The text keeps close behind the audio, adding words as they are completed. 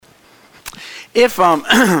If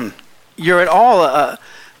you're at all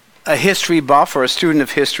a history buff or a student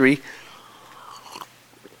of history,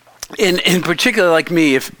 in particular like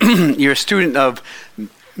me, if you're a student of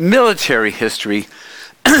military history,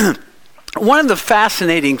 one of the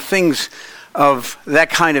fascinating things of that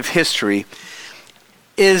kind of history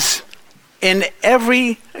is in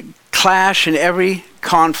every clash, in every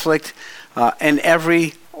conflict, and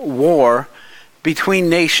every war between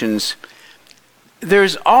nations,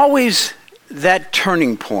 there's always that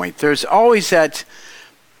turning point. There's always that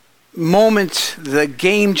moment, the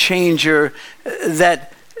game changer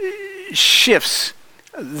that shifts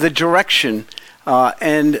the direction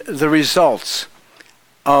and the results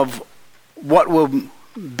of what will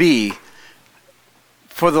be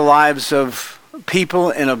for the lives of people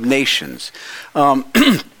and of nations.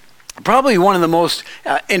 Probably one of the most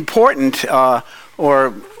important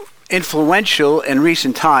or influential in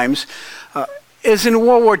recent times is in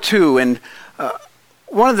World War II, and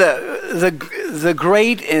one of the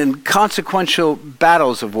great and consequential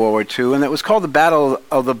battles of World War II, and it was called the Battle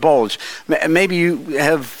of the Bulge. Maybe you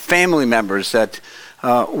have family members that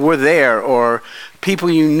were there, or people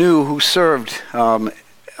you knew who served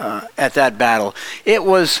at that battle. It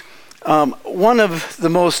was one of the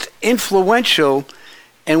most influential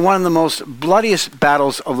and one of the most bloodiest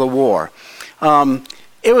battles of the war.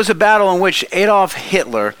 It was a battle in which Adolf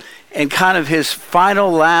Hitler, in kind of his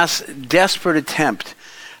final, last, desperate attempt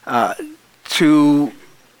to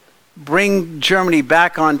bring Germany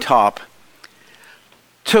back on top,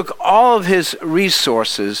 took all of his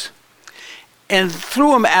resources and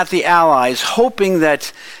threw them at the Allies, hoping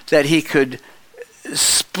that he could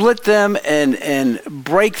split them and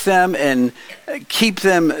break them and keep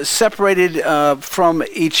them separated from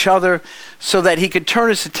each other so that he could turn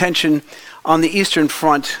his attention on the Eastern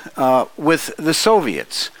Front with the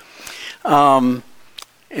Soviets. And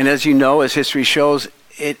as you know, as history shows,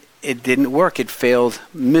 it didn't work. It failed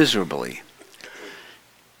miserably.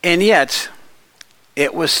 And yet,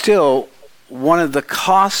 it was still one of the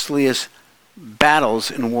costliest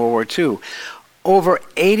battles in World War II. Over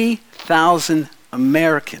 80,000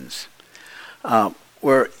 Americans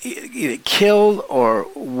were either killed or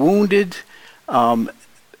wounded.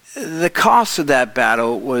 The cost of that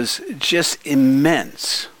battle was just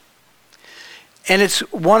immense. And it's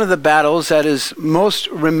one of the battles that is most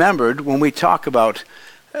remembered when we talk about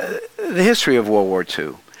the history of World War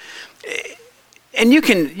II. And you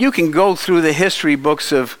can go through the history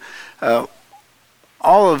books of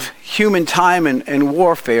all of human time and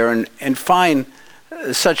warfare and find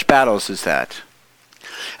such battles as that.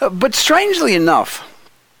 But strangely enough,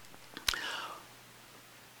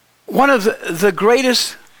 one of the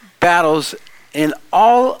greatest battles in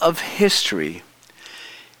all of history,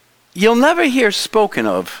 you'll never hear spoken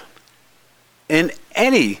of in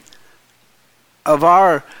any of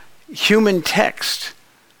our human text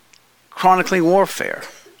chronicling warfare.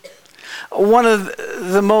 One of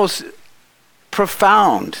the most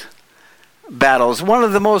profound battles, one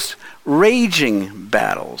of the most raging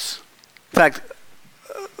battles. In fact,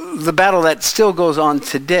 the battle that still goes on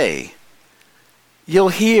today, you'll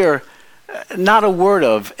hear not a word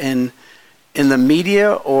of in the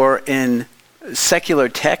media or in secular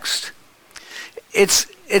text. It's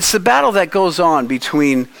the battle that goes on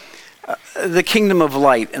between the kingdom of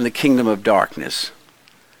light and the kingdom of darkness.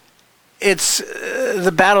 It's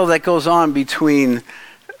the battle that goes on between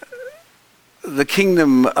the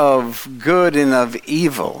kingdom of good and of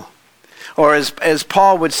evil. Or as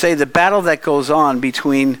Paul would say, the battle that goes on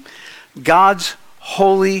between God's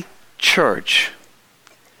holy church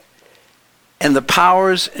and the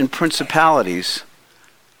powers and principalities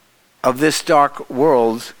of this dark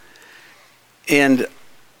world and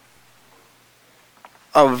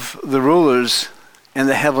of the rulers in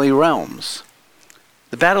the heavenly realms.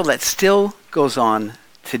 The battle that still goes on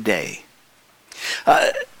today.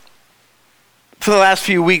 For the last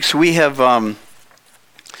few weeks, we have been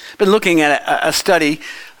looking at a study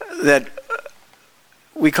that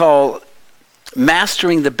we call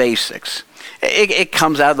Mastering the Basics. It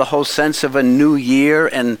comes out of the whole sense of a new year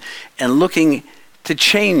and looking to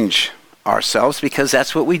change ourselves, because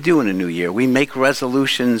that's what we do in a new year. We make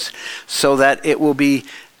resolutions so that it will be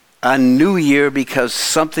a new year because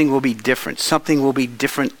something will be different. Something will be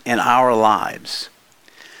different in our lives.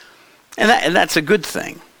 And that's a good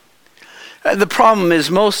thing. The problem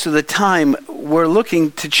is most of the time we're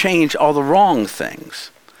looking to change all the wrong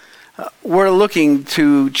things. We're looking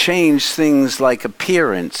to change things like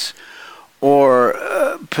appearance or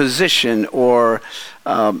position or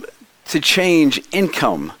to change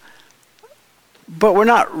income. But we're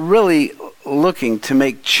not really looking to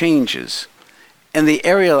make changes in the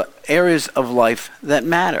areas of life that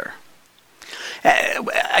matter.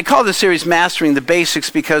 I call this series Mastering the Basics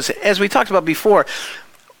because, as we talked about before,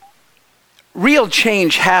 real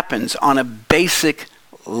change happens on a basic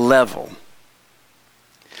level.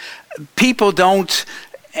 People don't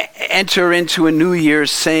enter into a new year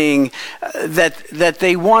saying that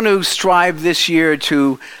they want to strive this year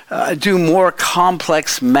to do more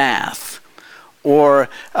complex math or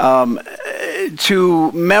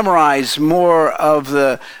to memorize more of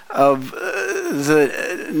the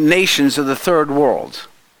nations of the third world,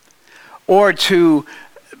 or to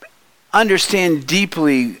understand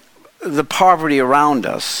deeply the poverty around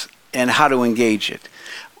us and how to engage it.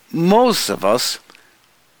 Most of us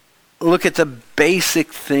look at the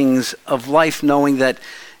basic things of life, knowing that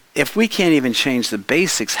if we can't even change the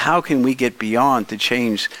basics, how can we get beyond to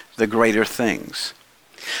change the greater things?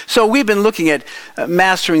 So we've been looking at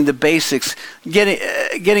mastering the basics,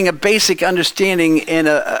 getting a basic understanding in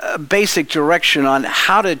a basic direction on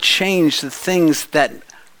how to change the things that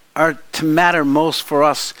are to matter most for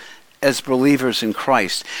us as believers in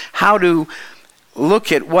Christ. How to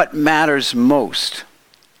look at what matters most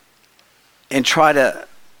and try to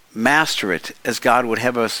master it as God would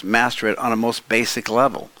have us master it on a most basic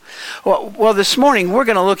level. Well, this morning we're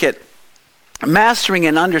going to look at mastering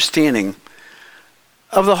and understanding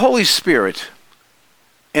of the Holy Spirit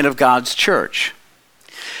and of God's church.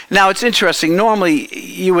 Now, it's interesting. Normally,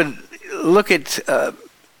 you would look at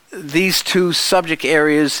these two subject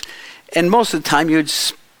areas, and most of the time you would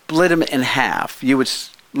split them in half. You would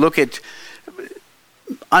look at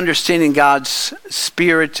understanding God's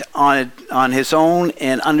Spirit on his own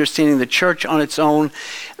and understanding the church on its own.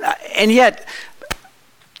 And yet,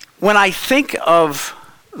 when I think of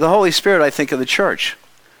the Holy Spirit, I think of the church.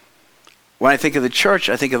 When I think of the church,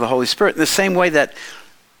 I think of the Holy Spirit. In the same way that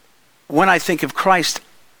when I think of Christ,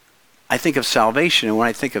 I think of salvation. And when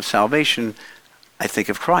I think of salvation, I think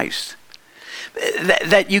of Christ.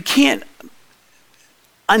 That you can't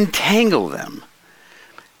untangle them.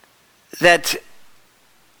 That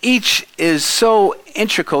each is so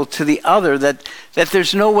integral to the other that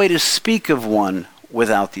there's no way to speak of one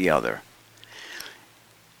without the other.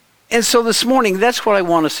 And so this morning, that's what I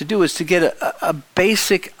want us to do, is to get a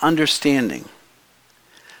basic understanding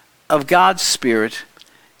of God's Spirit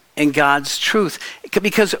and God's truth,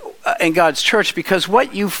 because and God's church, because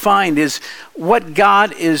what you find is what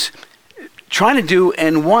God is trying to do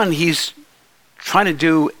in one, he's trying to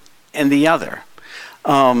do in the other.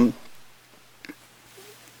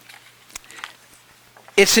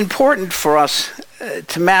 It's important for us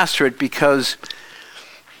to master it because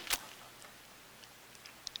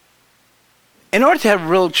in order to have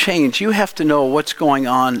real change, you have to know what's going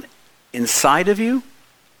on inside of you,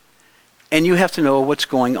 and you have to know what's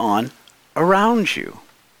going on around you.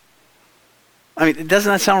 I mean,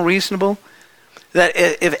 doesn't that sound reasonable? That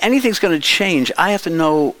if anything's going to change, I have to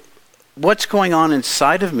know what's going on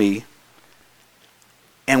inside of me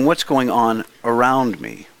and what's going on around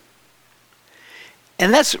me.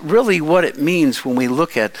 And that's really what it means when we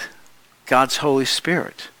look at God's Holy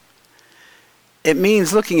Spirit. It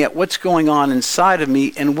means looking at what's going on inside of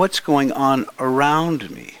me and what's going on around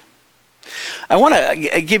me. I want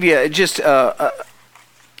to give you just a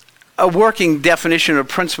working definition or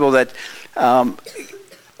principle that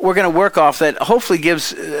we're going to work off that hopefully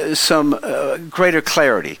gives some greater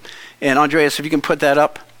clarity. And Andreas, if you can put that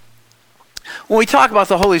up. When we talk about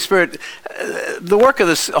the Holy Spirit, the work of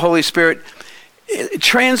the Holy Spirit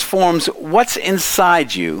transforms what's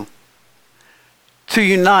inside you to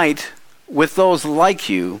unite with those like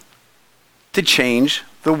you to change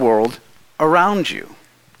the world around you.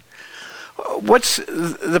 What's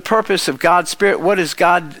the purpose of God's Spirit? What is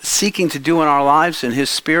God seeking to do in our lives in his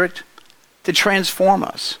Spirit? To transform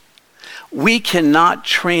us. We cannot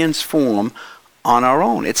transform on our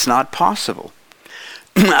own. It's not possible.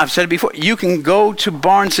 I've said it before. You can go to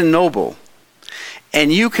Barnes & Noble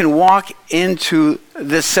and you can walk into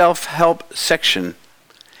the self-help section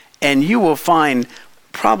and you will find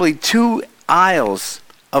probably 2 aisles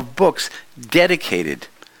of books dedicated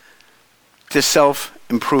to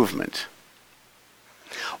self-improvement.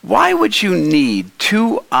 Why would you need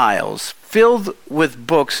 2 aisles filled with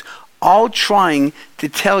books all trying to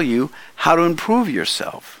tell you how to improve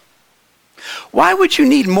yourself? Why would you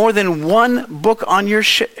need more than 1 book on your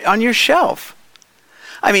shelf?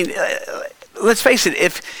 I mean, let's face it,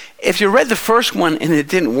 if you read the first one and it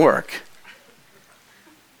didn't work,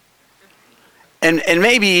 and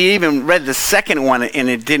maybe you even read the second one and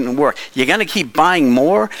it didn't work, you're going to keep buying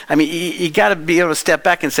more? I mean, you got to be able to step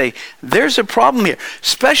back and say, there's a problem here.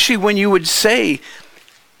 Especially when you would say,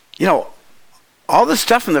 you know, all the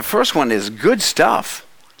stuff in the first one is good stuff.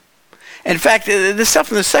 In fact, the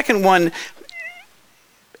stuff in the second one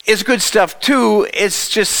is good stuff too. It's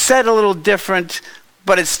just said a little different,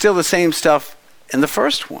 but it's still the same stuff in the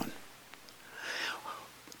first one.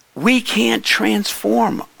 We can't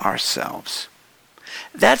transform ourselves.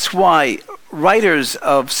 That's why writers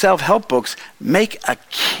of self-help books make a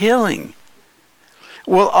killing.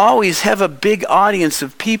 We'll always have a big audience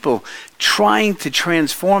of people trying to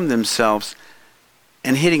transform themselves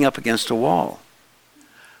and hitting up against a wall.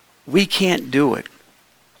 We can't do it.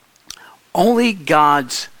 Only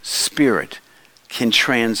God's Spirit can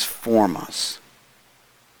transform us.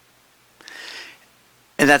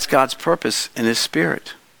 And that's God's purpose in His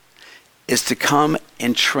Spirit, is to come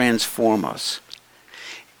and transform us.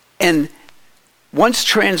 And once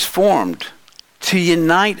transformed, to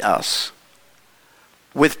unite us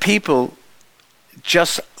with people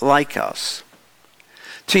just like us.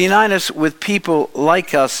 To unite us with people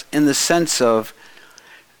like us in the sense of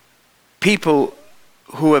people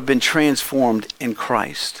who have been transformed in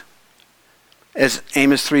Christ. As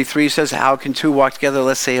Amos 3:3 says, how can two walk together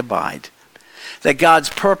unless they abide? That God's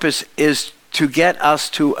purpose is to get us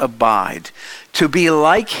to abide, to be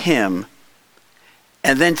like Him,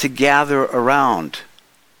 and then to gather around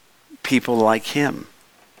people like Him.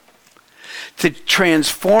 To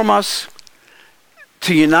transform us,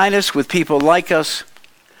 to unite us with people like us,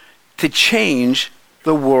 to change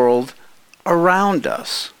the world around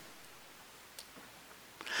us.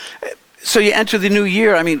 So you enter the new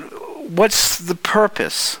year, what's the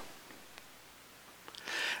purpose?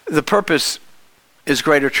 The purpose is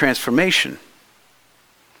greater transformation.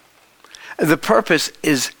 The purpose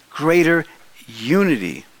is greater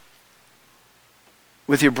unity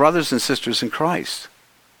with your brothers and sisters in Christ.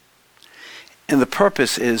 And the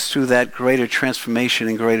purpose is through that greater transformation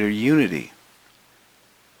and greater unity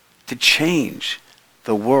to change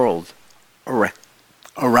the world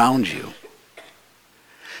around you.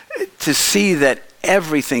 To see that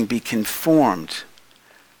everything be conformed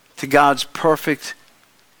to God's perfect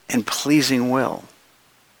and pleasing will.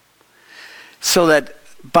 So that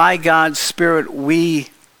by God's Spirit we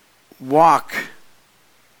walk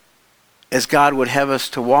as God would have us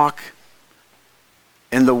to walk,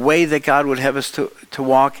 in the way that God would have us to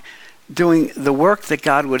walk, doing the work that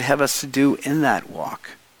God would have us to do in that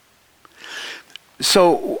walk.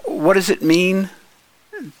 So what does it mean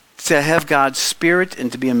to have God's Spirit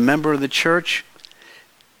and to be a member of the church?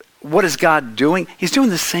 What is God doing? He's doing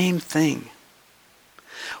the same thing.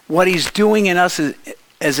 What He's doing in us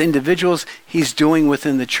as individuals, He's doing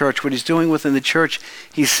within the church. What He's doing within the church,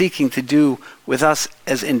 He's seeking to do with us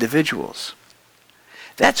as individuals.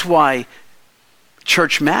 That's why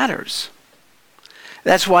church matters.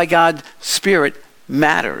 That's why God's Spirit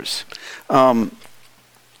matters.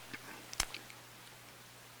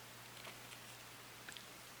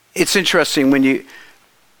 It's interesting when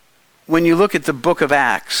you look at the book of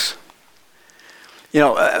Acts.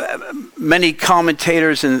 Many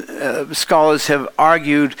commentators and scholars have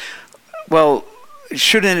argued, well,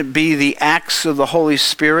 shouldn't it be the acts of the Holy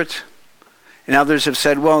Spirit? And others have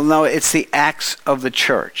said, well, no, it's the acts of the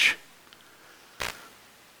church.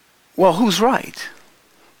 Well, who's right?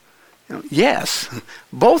 Yes,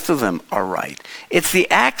 both of them are right. It's the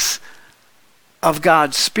acts of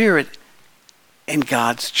God's Spirit and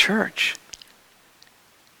God's church.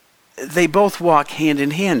 They both walk hand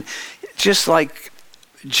in hand. Just like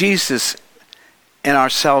Jesus and our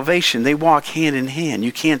salvation, they walk hand in hand.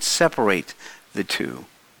 You can't separate the two.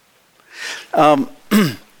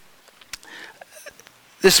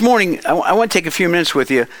 This morning, I want to take a few minutes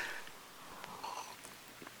with you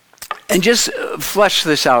and just flesh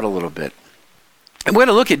this out a little bit. And we're going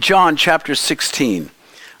to look at John chapter 16.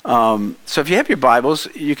 So if you have your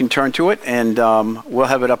Bibles, you can turn to it, and we'll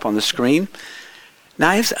have it up on the screen. Now,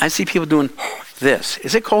 I see people doing this.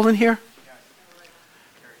 Is it cold in here?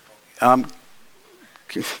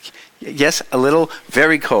 Yes, a little,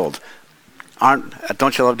 very cold.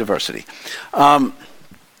 Don't you love diversity?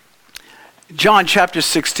 John chapter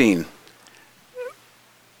 16,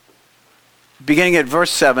 beginning at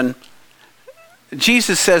verse 7,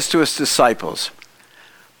 Jesus says to his disciples,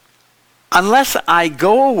 "Unless I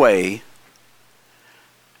go away,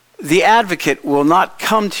 the advocate will not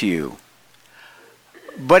come to you.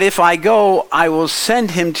 But if I go, I will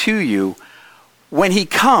send him to you. When he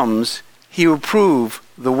comes, he will prove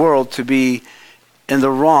the world to be in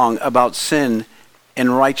the wrong about sin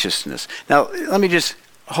and righteousness." Now, let me just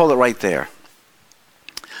hold it right there.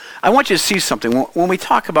 I want you to see something. When we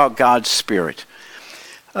talk about God's Spirit,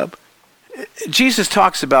 Jesus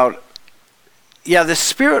talks about, the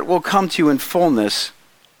Spirit will come to you in fullness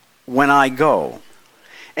when I go.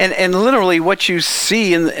 And literally what you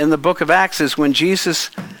see in the book of Acts is when Jesus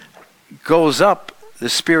goes up, the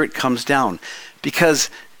Spirit comes down. Because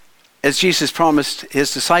as Jesus promised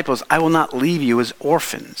his disciples, I will not leave you as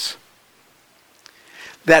orphans.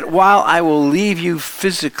 That while I will leave you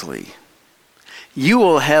physically, you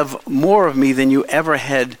will have more of me than you ever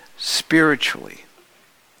had spiritually.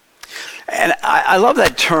 And I love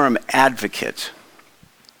that term, advocate.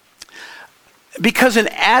 Because an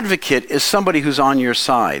advocate is somebody who's on your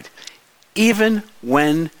side, even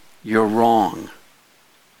when you're wrong.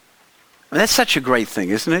 And that's such a great thing,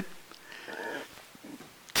 isn't it?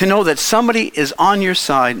 To know that somebody is on your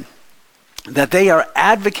side, that they are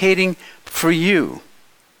advocating for you.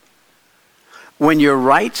 When you're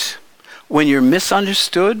right, when you're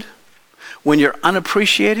misunderstood, when you're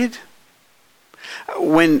unappreciated,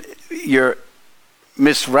 when you're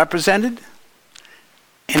misrepresented,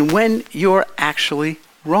 and when you're actually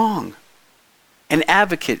wrong. An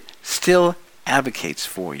advocate still advocates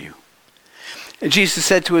for you. And Jesus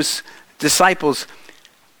said to his disciples,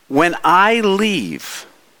 when I leave,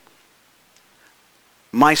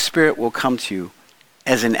 my Spirit will come to you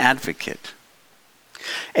as an advocate.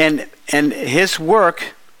 And his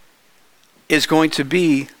work is going to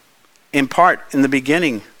be, in part, in the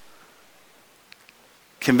beginning,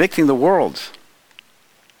 convicting the world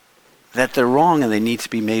that they're wrong and they need to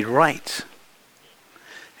be made right.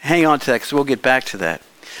 Hang on to that because we'll get back to that.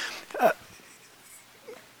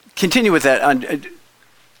 Continue with that.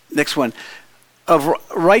 Next one. Of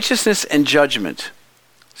righteousness and judgment.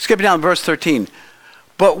 Skip down verse 13.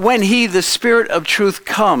 But when he, the Spirit of truth,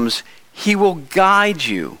 comes, he will guide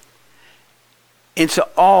you into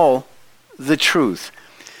all the truth.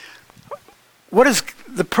 What is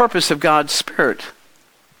the purpose of God's Spirit?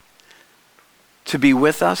 To be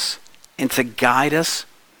with us and to guide us.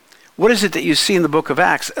 What is it that you see in the book of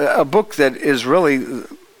Acts? A book that is really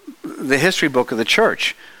the history book of the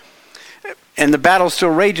church. And the battle still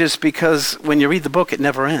rages because when you read the book, it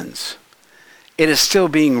never ends. It is still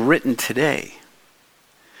being written today.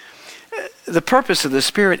 The purpose of the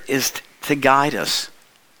Spirit is to guide us,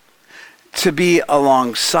 to be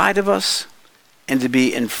alongside of us, and to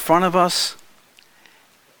be in front of us,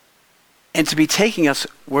 and to be taking us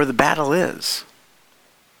where the battle is.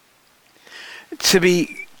 To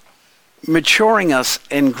be maturing us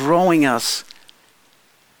and growing us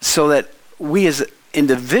so that we as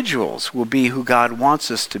individuals will be who God wants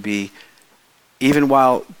us to be, even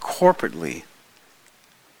while corporately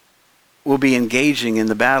we'll be engaging in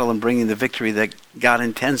the battle and bringing the victory that God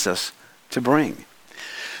intends us to bring.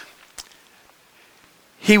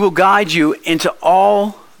 He will guide you into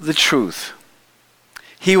all the truth.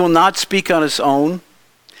 He will not speak on his own.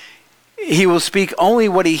 He will speak only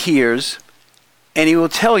what he hears, and he will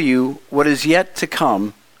tell you what is yet to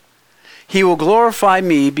come. He will glorify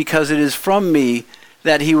me because it is from me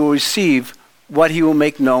that he will receive what he will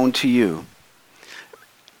make known to you.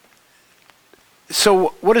 So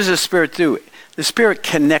what does the Spirit do? The Spirit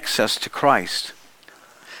connects us to Christ.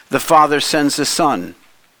 The Father sends the Son.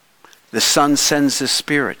 The Son sends the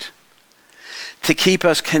Spirit to keep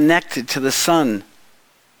us connected to the Son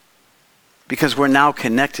because we're now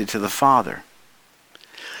connected to the Father.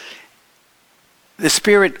 The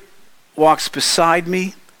Spirit walks beside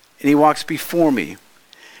me and he walks before me.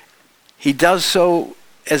 He does so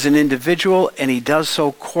as an individual and he does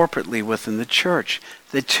so corporately within the church.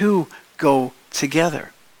 The two go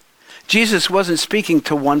together. Jesus wasn't speaking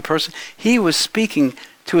to one person. He was speaking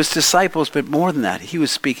to his disciples, but more than that, he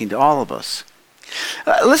was speaking to all of us.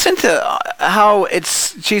 Listen to how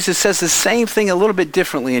Jesus says the same thing a little bit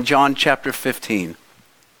differently in John chapter 14.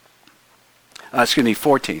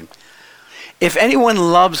 If anyone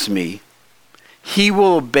loves me, he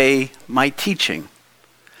will obey my teaching.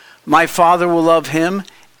 My Father will love him,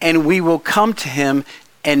 and we will come to him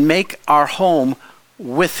and make our home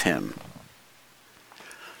with him.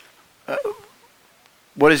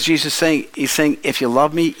 What is Jesus saying? He's saying, if you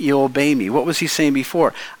love me, you'll obey me. What was he saying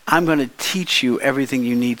before? I'm going to teach you everything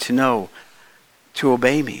you need to know to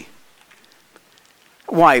obey me.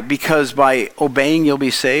 Why? Because by obeying you'll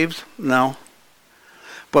be saved? No.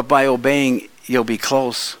 But by obeying you'll be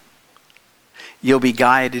close. You'll be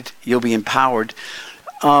guided. You'll be empowered.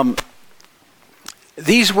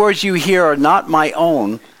 These words you hear are not my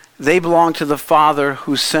own. They belong to the Father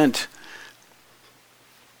who sent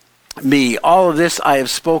me. All of this I have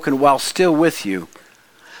spoken while still with you.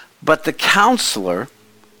 But the Counselor,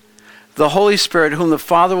 the Holy Spirit, whom the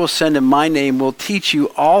Father will send in my name, will teach you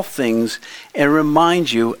all things and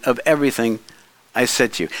remind you of everything I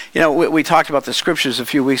said to you. You know, we talked about the Scriptures a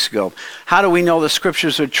few weeks ago. How do we know the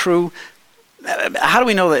Scriptures are true? How do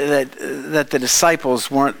we know that the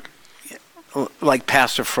disciples weren't like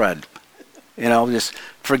Pastor Fred? Just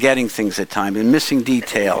forgetting things at times and missing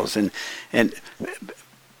details. And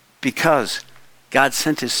because God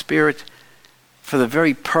sent his Spirit for the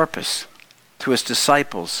very purpose to his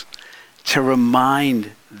disciples to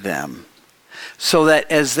remind them, so that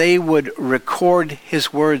as they would record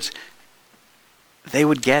his words, they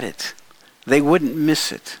would get it. They wouldn't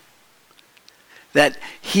miss it. That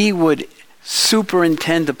he would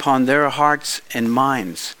superintend upon their hearts and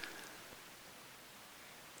minds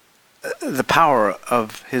the power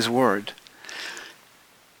of his word.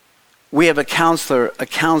 We have a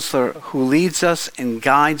counselor who leads us and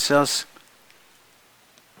guides us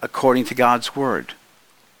according to God's word.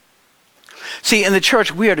 See, in the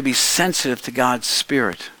church, we are to be sensitive to God's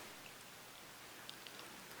Spirit.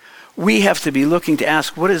 We have to be looking to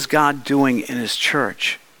ask, what is God doing in his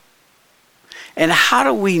church? And how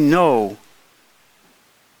do we know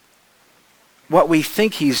what we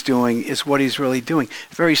think he's doing is what he's really doing?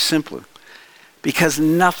 Very simply, because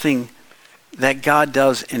nothing that God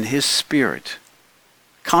does in his Spirit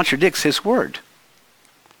contradicts his word.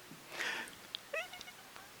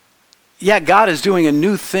 Yeah, God is doing a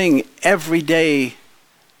new thing every day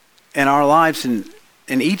in our lives and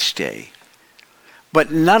in each day.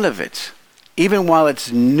 But none of it, even while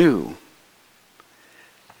it's new,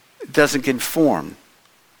 doesn't conform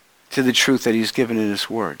to the truth that he's given in his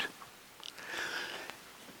word.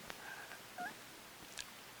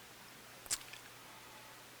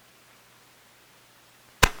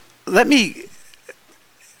 Let me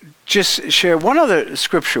just share one other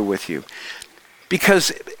scripture with you,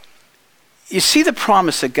 because you see the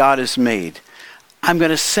promise that God has made. I'm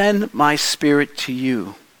going to send my Spirit to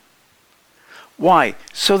you. Why?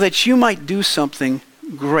 So that you might do something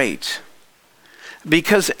great.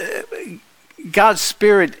 Because God's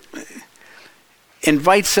Spirit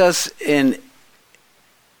invites us and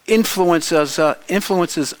influences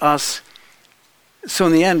us. So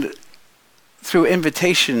in the end, through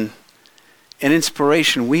invitation and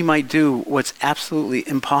inspiration, we might do what's absolutely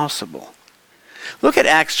impossible. Look at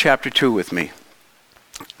Acts chapter 2 with me.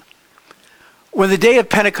 When the day of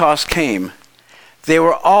Pentecost came, they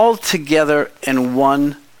were all together in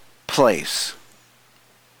one place.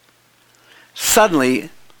 Suddenly,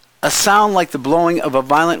 a sound like the blowing of a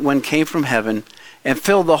violent wind came from heaven and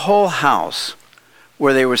filled the whole house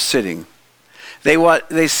where they were sitting.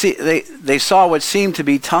 They saw what seemed to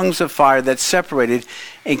be tongues of fire that separated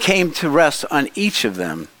and came to rest on each of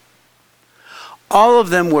them. All of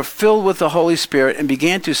them were filled with the Holy Spirit and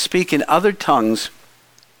began to speak in other tongues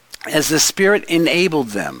as the Spirit enabled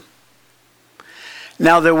them.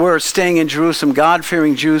 Now there were staying in Jerusalem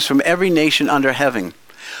God-fearing Jews from every nation under heaven.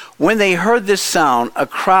 When they heard this sound, a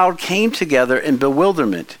crowd came together in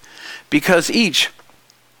bewilderment, because each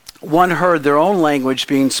one heard their own language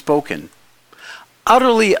being spoken.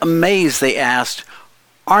 Utterly amazed, they asked,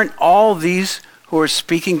 "Aren't all these who are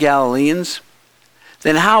speaking Galileans?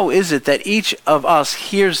 Then how is it that each of us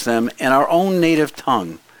hears them in our own native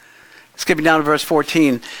tongue?" Skipping down to verse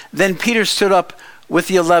 14. Then Peter stood up with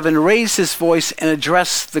the 11, raised his voice, and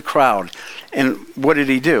addressed the crowd. And what did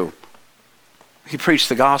he do? He preached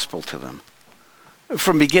the gospel to them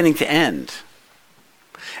from beginning to end.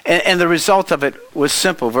 And the result of it was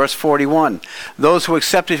simple. Verse 41. Those who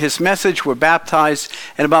accepted his message were baptized,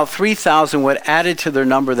 and about 3,000 were added to their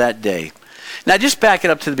number that day. Now just back it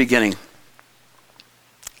up to the beginning.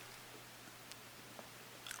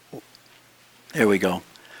 There we go.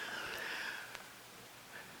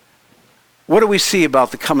 What do we see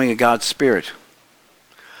about the coming of God's Spirit?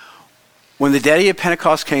 When the day of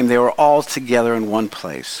Pentecost came, they were all together in one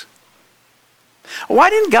place. Why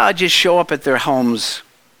didn't God just show up at their homes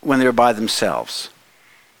when they were by themselves?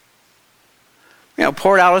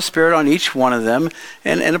 Poured out a Spirit on each one of them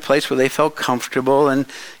in a place where they felt comfortable, and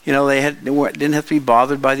they didn't have to be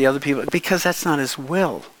bothered by the other people, because that's not his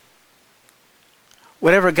will.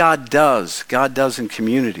 Whatever God does in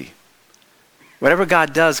community. Whatever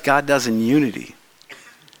God does in unity.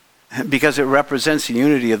 Because it represents the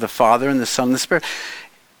unity of the Father and the Son and the Spirit.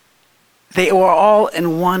 They were all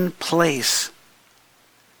in one place.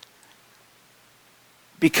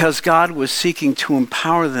 Because God was seeking to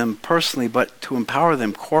empower them personally, but to empower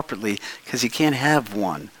them corporately, because you can't have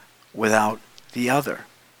one without the other.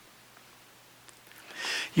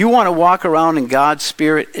 You want to walk around in God's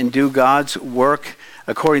Spirit and do God's work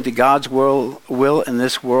according to God's will in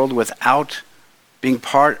this world without being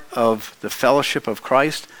part of the fellowship of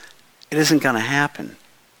Christ? It isn't going to happen.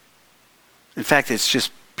 In fact, it's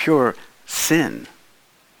just pure sin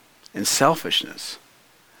and selfishness,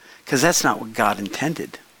 because that's not what God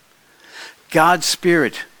intended. God's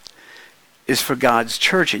Spirit is for God's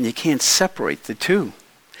church, and you can't separate the two.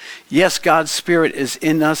 Yes, God's Spirit is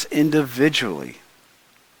in us individually,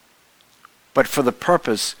 but for the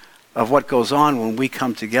purpose of what goes on when we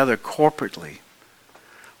come together corporately,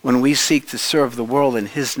 when we seek to serve the world in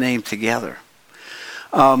His name together.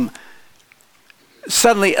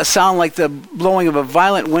 Suddenly, a sound like the blowing of a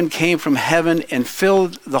violent wind came from heaven and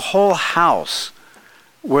filled the whole house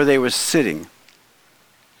where they were sitting.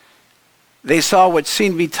 They saw what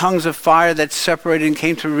seemed to be tongues of fire that separated and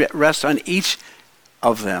came to rest on each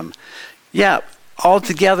of them. Yeah, all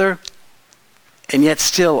together, and yet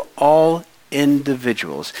still all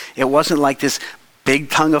individuals. It wasn't like this big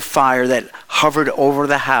tongue of fire that hovered over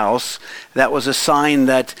the house. That was a sign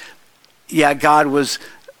that, yeah, God was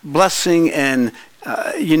blessing and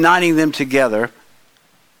uniting them together.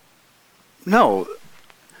 No,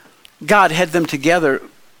 God had them together,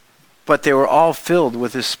 but they were all filled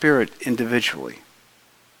with His Spirit individually.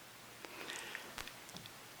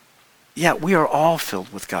 Yeah, we are all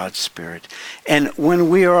filled with God's Spirit. And when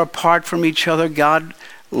we are apart from each other, God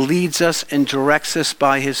leads us and directs us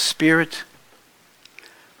by His Spirit.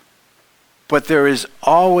 But there is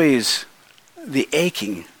always the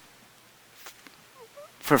aching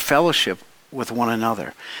for fellowship with one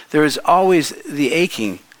another. There is always the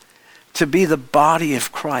aching to be the body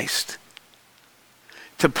of Christ,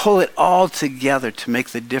 to pull it all together to make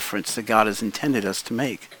the difference that God has intended us to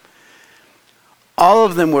make. All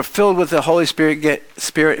of them were filled with the Holy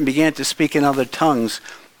Spirit and began to speak in other tongues.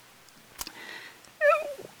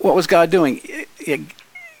 What was God doing?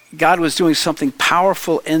 God was doing something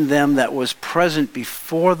powerful in them that was present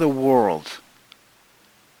before the world.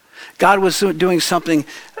 God was doing something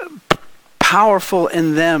powerful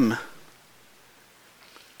in them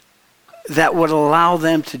that would allow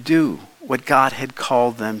them to do what God had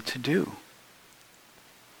called them to do.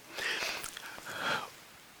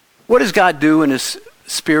 What does God do in His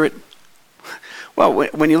Spirit? Well,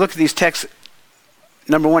 when you look at these texts,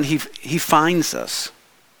 number one, He finds us.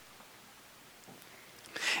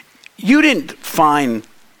 You didn't find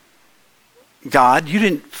God. You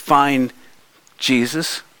didn't find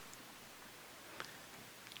Jesus.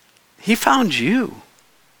 He found you.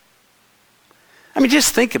 I mean,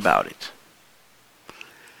 just think about it.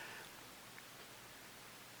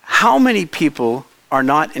 How many people are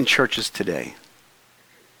not in churches today?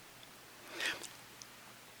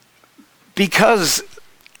 Because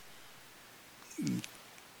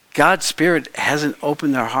God's Spirit hasn't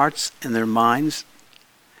opened their hearts and their minds,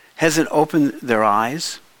 hasn't opened their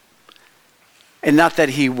eyes. And not that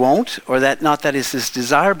He won't, or not that is His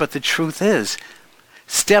desire, but the truth is,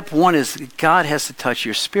 step one is God has to touch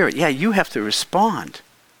your spirit. Yeah, you have to respond.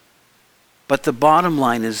 But the bottom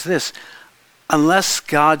line is this: unless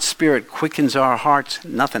God's Spirit quickens our hearts,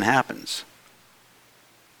 nothing happens.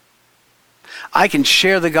 I can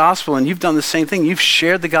share the gospel, and you've done the same thing. You've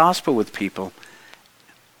shared the gospel with people,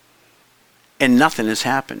 and nothing has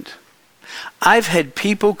happened. I've had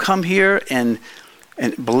people come here and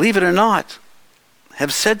believe it or not,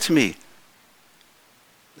 have said to me,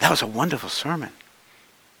 that was a wonderful sermon.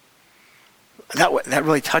 That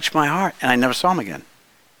really touched my heart, and I never saw them again.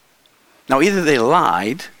 Now, either they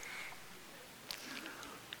lied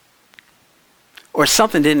or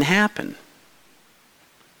something didn't happen.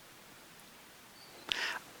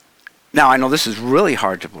 Now, I know this is really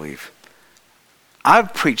hard to believe.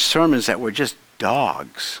 I've preached sermons that were just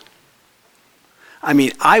dogs. I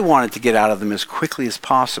mean, I wanted to get out of them as quickly as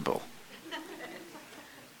possible.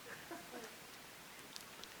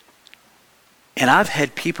 And I've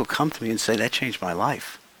had people come to me and say, that changed my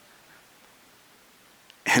life.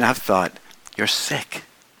 And I've thought, you're sick.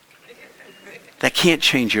 That can't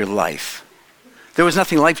change your life. There was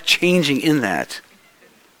nothing life-changing in that.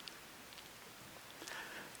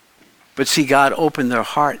 But see, God opened their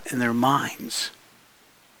heart and their minds.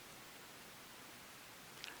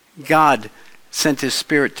 God sent His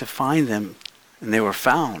Spirit to find them, and they were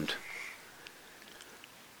found.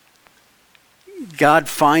 God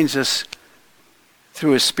finds us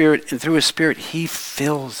through His Spirit, and through His Spirit, He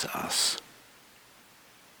fills us.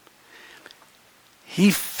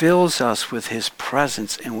 He fills us with His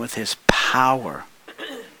presence and with His power.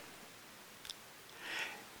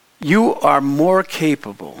 You are more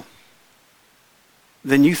capable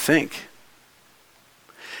than you think.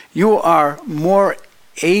 You are more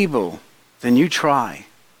able than you try.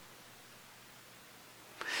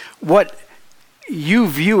 What you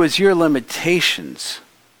view as your limitations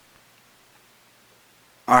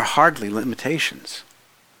are hardly limitations,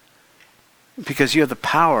 because you have the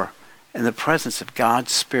power and the presence of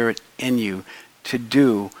God's Spirit in you to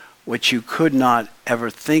do which you could not ever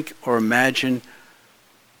think or imagine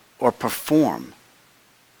or perform.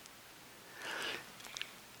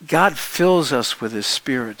 God fills us with his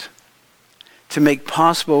Spirit to make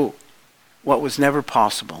possible what was never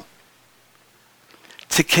possible,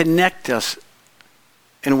 to connect us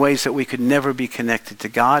in ways that we could never be connected to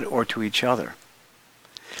God or to each other.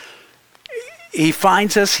 He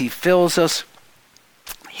finds us, he fills us,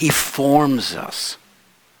 he forms us.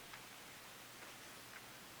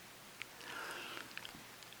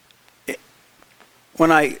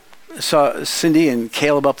 When I saw Cindy and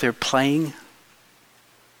Caleb up there playing,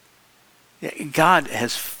 God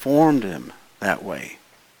has formed them that way.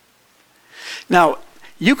 Now,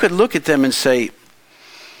 you could look at them and say,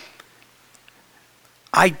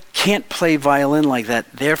 I can't play violin like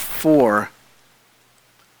that, therefore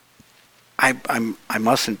I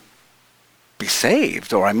mustn't be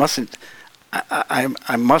saved, or I mustn't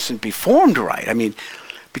be formed right. I mean,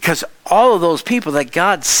 because all of those people that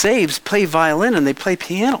God saves play violin and they play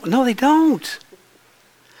piano. No, they don't.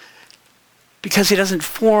 Because he doesn't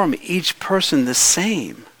form each person the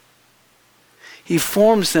same. He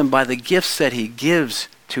forms them by the gifts that he gives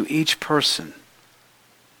to each person.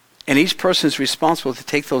 And each person is responsible to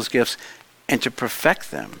take those gifts and to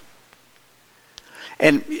perfect them.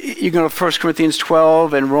 And you can go to 1 Corinthians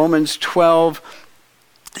 12 and Romans 12.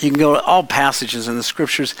 You can go to all passages in the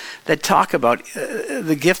scriptures that talk about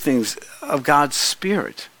the giftings of God's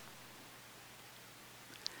Spirit.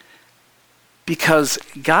 Because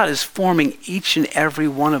God is forming each and every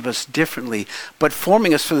one of us differently, but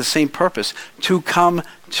forming us for the same purpose, to come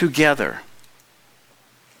together.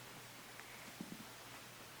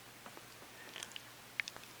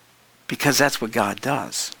 Because that's what God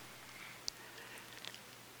does.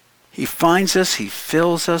 He finds us, he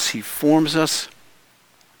fills us, he forms us.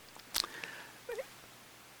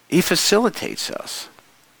 He facilitates us.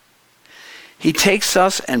 He takes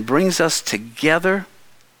us and brings us together,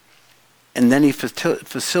 and then he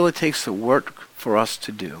facilitates the work for us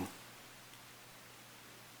to do.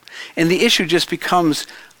 And the issue just becomes,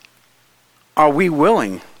 are we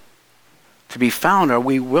willing to be found? Are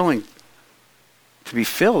we willing to be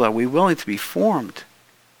filled? Are we willing to be formed?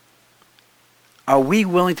 Are we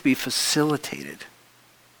willing to be facilitated?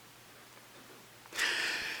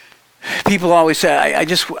 People always say, I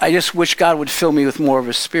just wish God would fill me with more of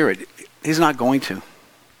his Spirit. He's not going to.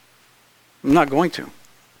 I'm not going to.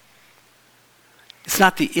 It's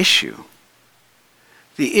not the issue.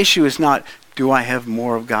 The issue is not, do I have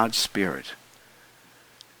more of God's Spirit?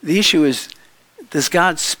 The issue is, does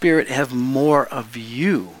God's Spirit have more of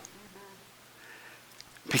you?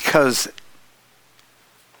 Because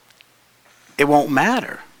it won't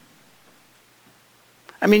matter.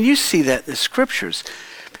 I mean, you see that in the scriptures.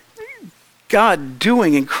 God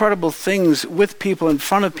doing incredible things with people, in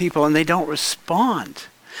front of people, and they don't respond.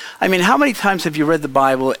 I mean, how many times have you read the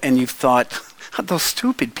Bible and you've thought, those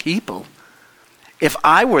stupid people, if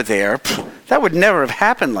I were there, that would never have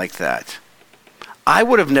happened like that. I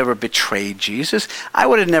would have never betrayed Jesus. I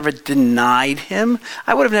would have never denied him.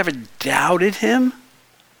 I would have never doubted him.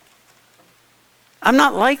 I'm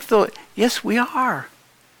not like those. Yes, we are.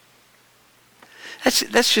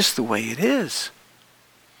 That's just the way it is.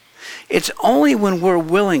 It's only when we're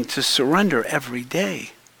willing to surrender every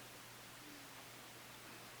day.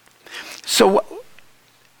 So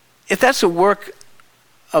if that's a work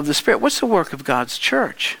of the Spirit, what's the work of God's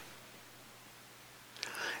church?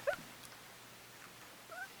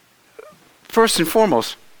 First and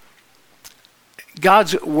foremost,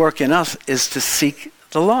 God's work in us is to seek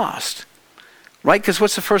the lost. Right? Because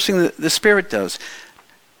what's the first thing that the Spirit does?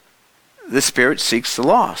 The Spirit seeks the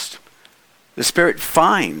lost. The Spirit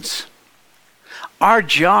finds. Our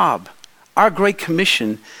job, our great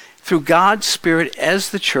commission through God's Spirit as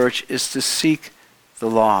the church is to seek the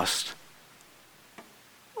lost.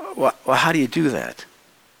 Well, how do you do that?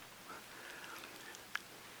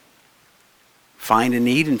 Find a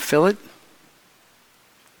need and fill it?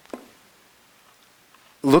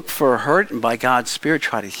 Look for a hurt and by God's Spirit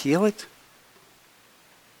try to heal it?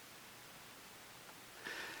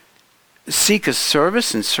 Seek a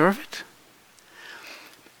service and serve it?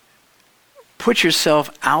 Put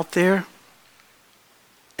yourself out there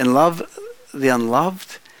and love the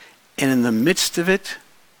unloved, and in the midst of it,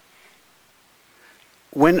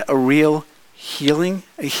 win a real healing,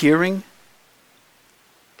 a hearing,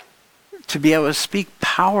 to be able to speak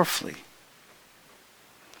powerfully.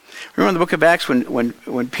 Remember in the book of Acts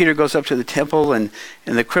when Peter goes up to the temple and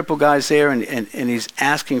the crippled guy's there and he's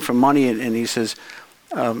asking for money and he says,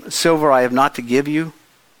 silver I have not to give you,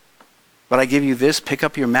 but I give you this, pick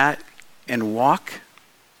up your mat and walk.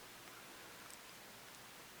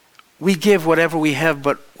 we give whatever we have,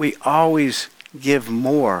 but we always give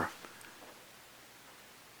more.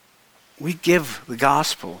 We give the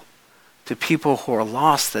gospel to people who are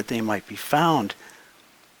lost that they might be found.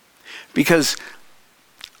 Because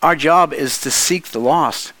our job is to seek the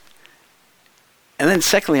lost. And then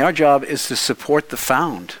secondly, our job is to support the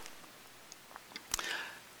found.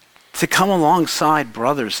 To come alongside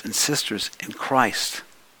brothers and sisters in Christ.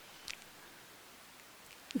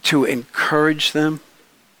 To encourage them.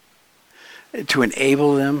 To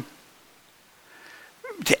enable them.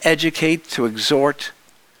 To educate, to exhort.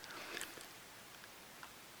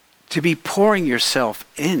 To be pouring yourself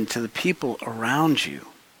into the people around you.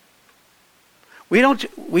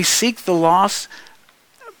 We seek the lost,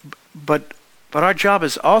 but our job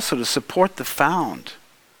is also to support the found.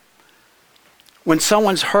 When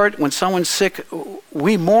someone's hurt, when someone's sick,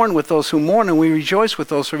 we mourn with those who mourn and we rejoice with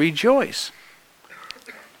those who rejoice.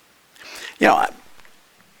 You know,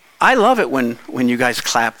 I love it when you guys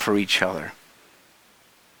clap for each other.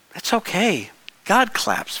 That's okay. God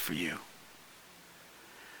claps for you.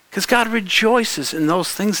 Because God rejoices in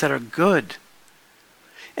those things that are good.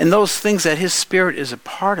 And those things that his Spirit is a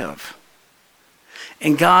part of.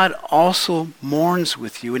 And God also mourns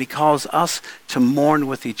with you, and he calls us to mourn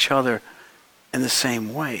with each other in the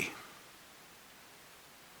same way.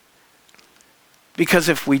 Because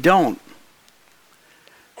if we don't,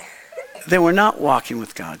 then we're not walking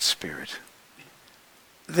with God's Spirit.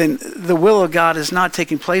 Then the will of God is not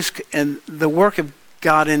taking place, and the work of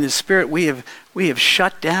God in his Spirit we have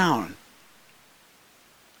shut down.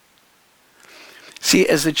 See,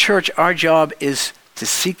 as the church, our job is to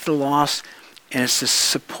seek the lost, and it's to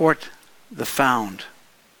support the found.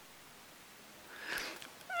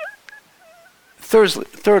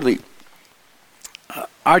 Thirdly,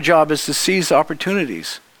 our job is to seize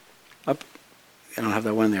opportunities. I don't have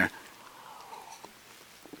that one there.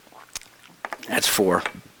 That's 4,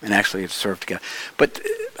 and actually it's served together. But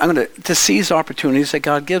I'm going to seize opportunities that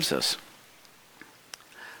God gives us.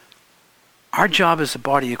 Our job as the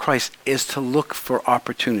body of Christ is to look for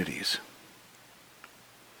opportunities.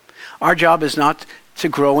 Our job is not to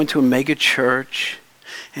grow into a mega church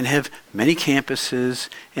and have many campuses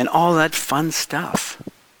and all that fun stuff.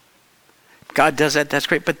 God does that, that's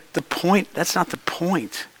great, but that's not the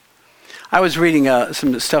point. I was reading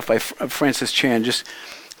some stuff by Francis Chan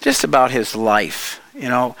just about his life. You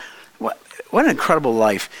know, what an incredible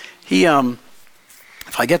life. He,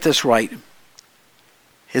 if I get this right,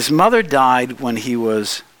 his mother died when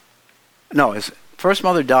his first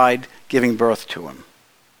mother died giving birth to him.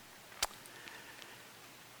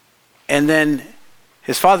 And then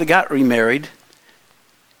his father got remarried,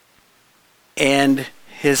 and I'm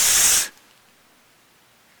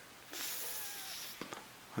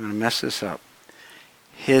going to mess this up.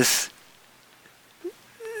 His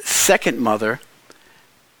second mother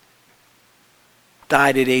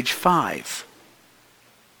died at age 5.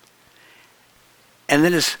 And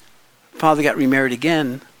then his father got remarried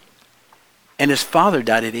again, and his father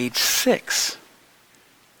died at age 6.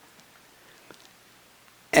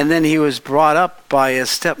 And then he was brought up by his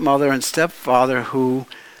stepmother and stepfather who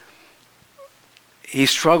he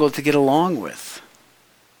struggled to get along with.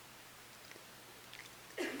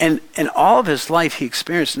 And all of his life he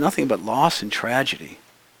experienced nothing but loss and tragedy.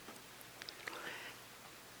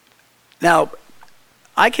 Now,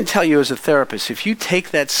 I can tell you as a therapist, if you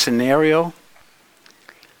take that scenario,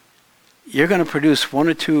 you're going to produce one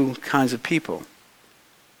or two kinds of people.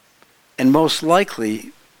 And most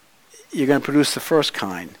likely, you're going to produce the first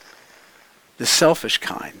kind, the selfish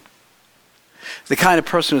kind. The kind of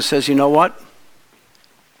person who says, you know what?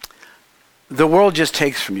 The world just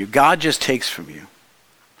takes from you. God just takes from you.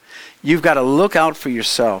 You've got to look out for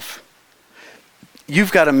yourself.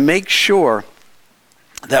 You've got to make sure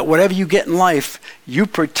that whatever you get in life, you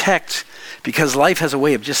protect, because life has a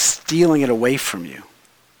way of just stealing it away from you.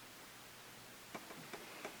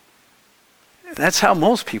 That's how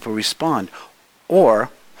most people respond. Or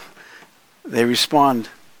they respond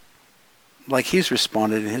like he's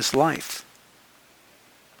responded in his life.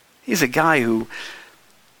 He's a guy who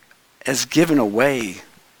has given away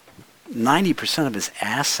 90% of his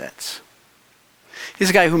assets. He's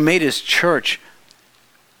a guy who made his church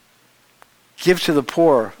give to the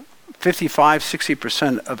poor 55,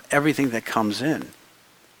 60% of everything that comes in.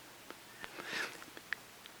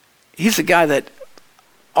 He's a guy that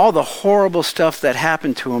all the horrible stuff that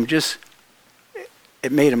happened to him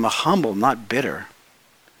it made him a humble, not bitter.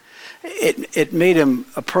 It made him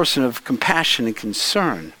a person of compassion and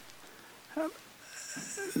concern,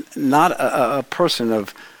 not a person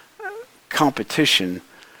of competition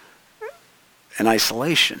and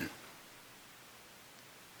isolation.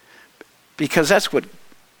 Because that's what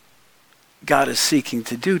God is seeking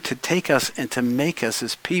to do, to take us and to make us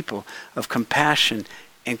as people of compassion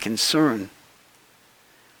and concern.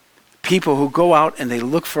 People who go out and they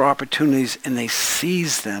look for opportunities and they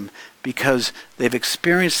seize them because they've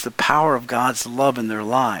experienced the power of God's love in their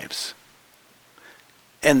lives.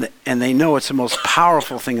 And they know it's the most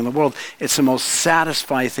powerful thing in the world. It's the most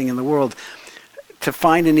satisfying thing in the world. To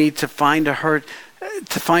find a need, to find a hurt,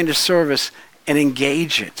 to find a service and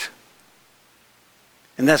engage it.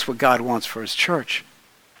 And that's what God wants for his church.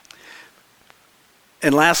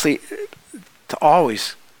 And lastly, to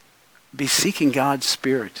always be seeking God's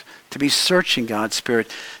Spirit, to be searching God's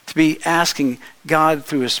Spirit, to be asking God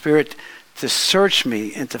through his Spirit to search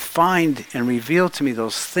me and to find and reveal to me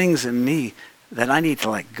those things in me that I need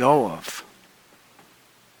to let go of.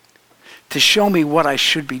 To show me what I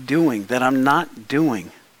should be doing that I'm not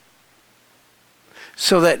doing.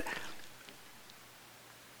 So that,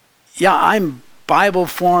 yeah, I'm Bible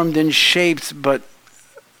formed and shaped, but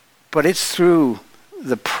it's through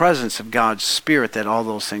the presence of God's Spirit that all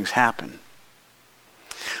those things happen.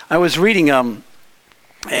 I was reading an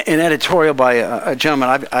editorial by a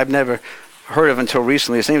gentleman I've never heard of until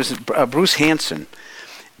recently. His name is Bruce Hansen,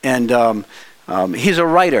 and he's a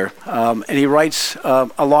writer, and he writes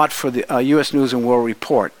a lot for the U.S. News and World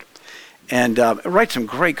Report, and writes some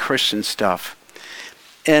great Christian stuff.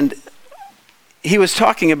 And he was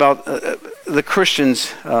talking about the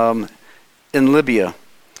Christians in Libya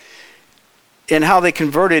and how they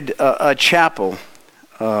converted a chapel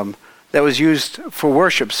that was used for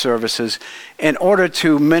worship services in order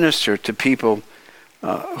to minister to people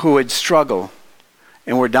who had struggled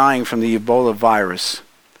and were dying from the Ebola virus.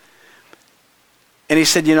 And he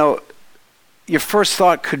said, your first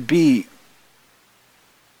thought could be,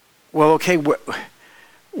 well, okay,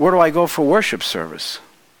 where do I go for worship service?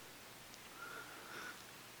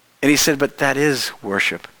 And he said, but that is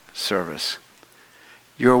worship service.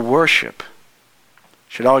 Your worship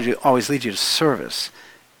should always lead you to service.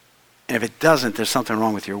 And if it doesn't, there's something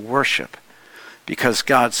wrong with your worship, because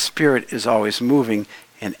God's Spirit is always moving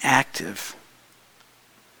and active.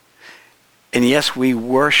 And yes, we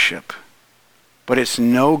worship, but it's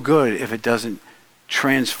no good if it doesn't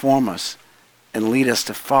transform us and lead us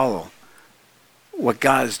to follow what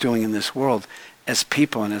God is doing in this world as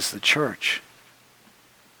people and as the church.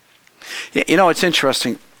 It's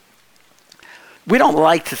interesting. We don't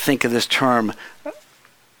like to think of this term,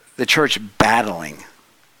 the church battling,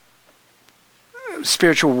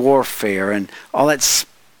 spiritual warfare, and all that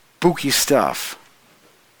spooky stuff.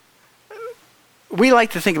 We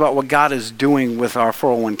like to think about what God is doing with our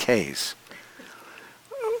 401ks.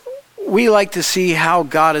 We like to see how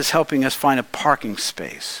God is helping us find a parking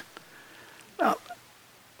space.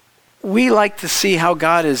 We like to see how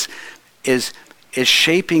God is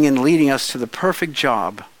shaping and leading us to the perfect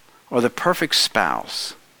job or the perfect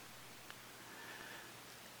spouse.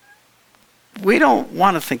 We don't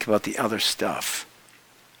want to think about the other stuff.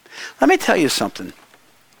 Let me tell you something.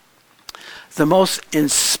 The most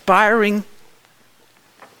inspiring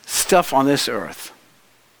stuff on this earth,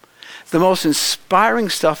 the most inspiring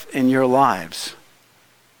stuff in your lives,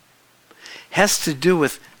 has to do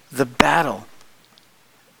with the battle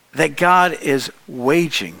that God is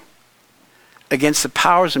waging against the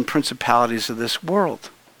powers and principalities of this world.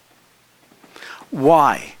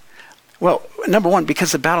 Why? Well, number one,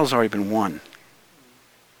 because the battle's already been won.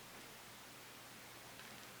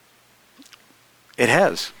 It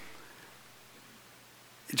has.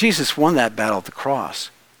 Jesus won that battle at the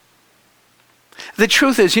cross. The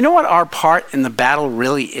truth is, you know what our part in the battle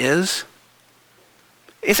really is?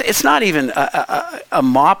 It's not even a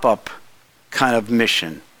mop-up kind of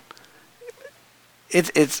mission.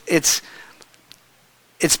 It's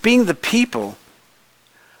being the people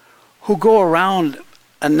who go around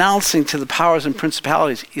announcing to the powers and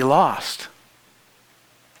principalities, you lost.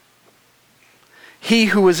 He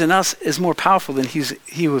who is in us is more powerful than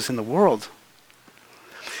he who is in the world.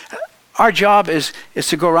 Our job is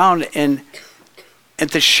to go around and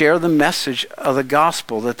to share the message of the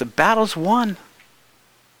gospel that the battle's won.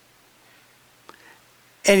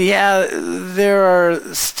 And yeah, there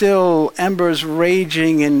are still embers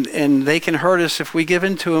raging and they can hurt us if we give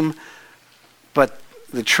in to them. But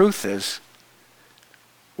the truth is,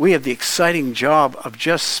 we have the exciting job of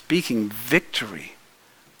just speaking victory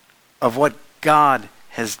of what God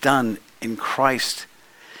has done in Christ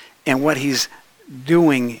and what he's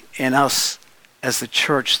doing in us as the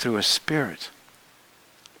church through his Spirit.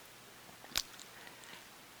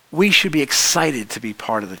 We should be excited to be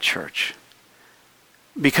part of the church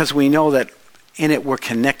because we know that in it we're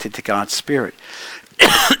connected to God's Spirit.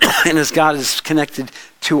 And as God is connected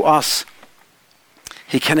to us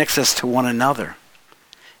He connects us to one another.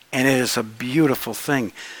 And it is a beautiful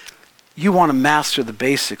thing. You want to master the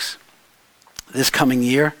basics this coming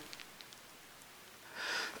year?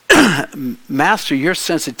 Master your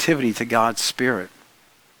sensitivity to God's Spirit.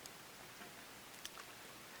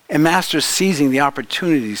 And master seizing the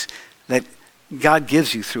opportunities that God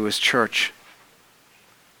gives you through his church.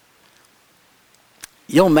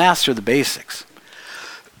 You'll master the basics.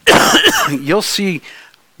 You'll see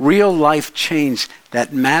real life change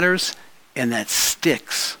that matters and that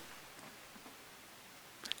sticks.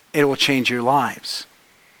 It will change your lives.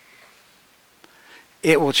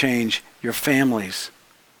 It will change your families.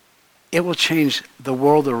 It will change the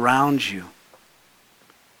world around you.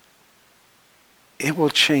 It will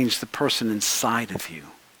change the person inside of you.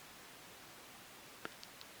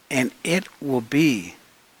 And it will be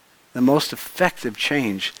the most effective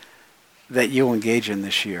change that you'll engage in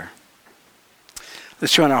this year.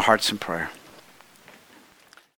 Let's join our hearts in prayer.